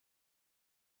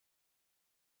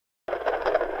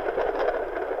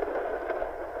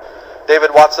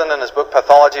David Watson, in his book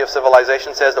Pathology of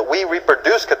Civilization, says that we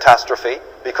reproduce catastrophe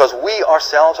because we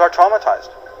ourselves are traumatized,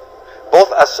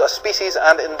 both as a species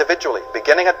and individually,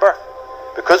 beginning at birth.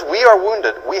 Because we are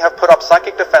wounded, we have put up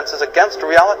psychic defenses against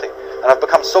reality and have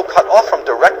become so cut off from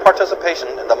direct participation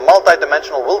in the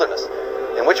multidimensional wilderness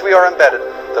in which we are embedded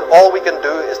that all we can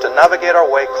do is to navigate our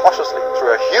way cautiously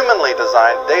through a humanly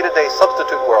designed day-to-day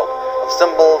substitute world of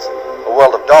symbols, a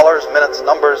world of dollars, minutes,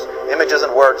 numbers, images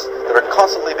and words that are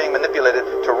constantly being manipulated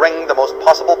to wring the most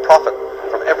possible profit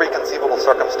from every conceivable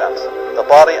circumstance. The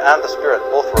body and the spirit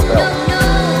both rebel.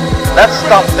 Let's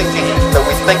stop thinking that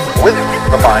we think with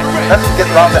the mind. Let's get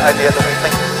around the idea that we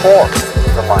think for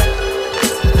the mind.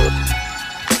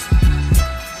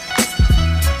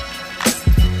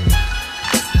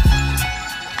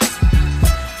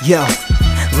 Yo,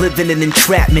 living in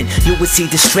entrapment, you would see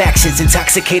distractions,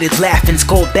 intoxicated laughing,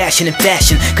 skull bashing and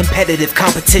fashion, competitive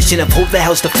competition of who the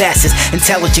hell's the fastest,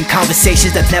 intelligent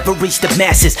conversations that never reach the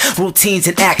masses, routines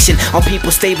in action, our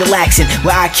people stay relaxing,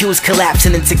 where IQs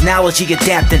collapsing and technology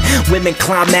adapting, women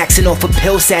climaxing off of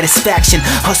pill satisfaction,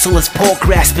 hustlers pole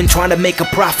grasping, trying to make a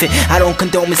profit. I don't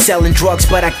condone me selling drugs,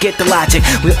 but I get the logic.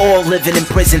 We're all living in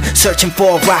prison, searching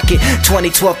for a rocket.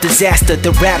 2012 disaster,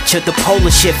 the rapture, the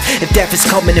polar shift. If death is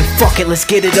coming, then fuck it, let's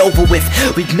get it over with.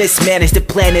 We've mismanaged the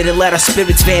planet and let our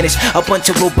spirits vanish. A bunch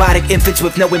of robotic infants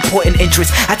with no important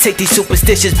interest. I take these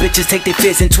superstitious bitches, take their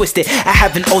fears and twist it. I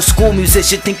have an old school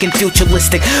musician thinking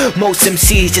futuristic. Most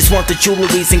MCs just want the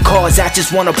jewelries and cars. I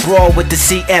just wanna brawl with the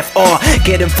CFR.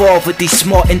 Get involved with these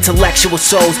smart intellectual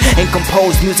souls and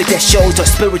compose music that shows our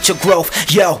spiritual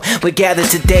growth. Yo, we gathered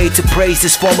today to praise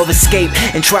this form of escape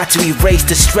and try to erase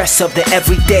the stress of the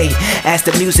everyday. As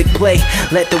the music play,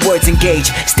 let the words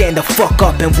engage. Stand the fuck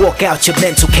up and walk out your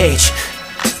mental cage.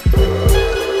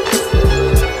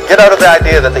 Get out of the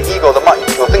idea that the ego, the mind,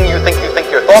 the thing you think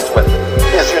your thoughts with,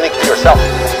 is unique to yourself.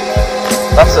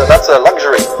 That's a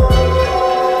luxury,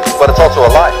 but it's also a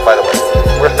lie, by the way.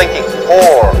 We're thinking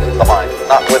for the mind,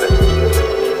 not with it.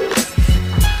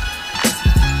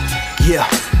 Yeah.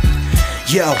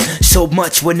 Yo, so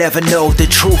much we'll never know. The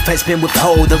truth has been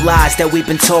withheld. The lies that we've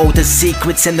been told, the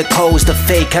secrets and the codes, the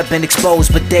fake have been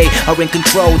exposed, but they are in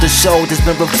control. The soul has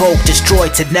been revoked,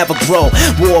 destroyed to never grow.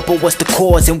 War, but what's the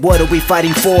cause and what are we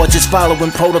fighting for? Just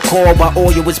following protocol while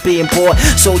oil is being poured.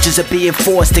 Soldiers are being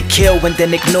forced to kill and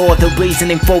then ignore the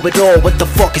reasoning for it all. What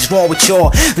the fuck is wrong with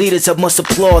y'all? Leaders of must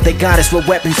applaud. They got us with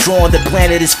weapons drawn. The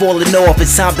planet is falling off.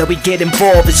 It's time that we get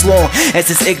involved. As long as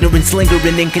this ignorance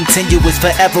lingering and continuous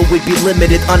forever, we'd be limited,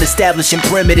 unestablished and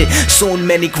primitive. Soon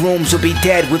many grooms will be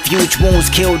dead with huge wounds,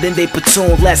 killed in they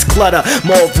platoon. Less clutter,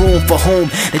 more room for whom?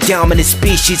 The dominant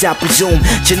species, I presume.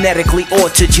 Genetically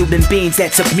altered human beings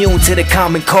that's immune to the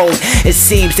common cold. It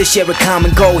seems they share a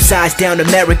common goal. Size down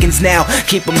Americans now,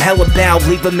 keep them hella bound,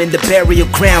 leave them in the burial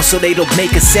ground so they don't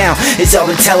make a sound. It's our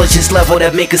intelligence level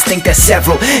that make us think that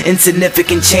several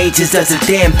insignificant changes does a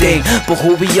damn thing. But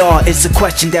who we are is a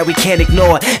question that we can't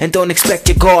ignore, and don't expect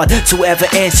your God to ever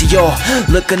answer y'all.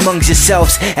 Look amongst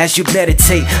yourselves as you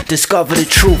meditate, discover the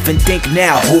truth and think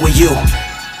now, who are you?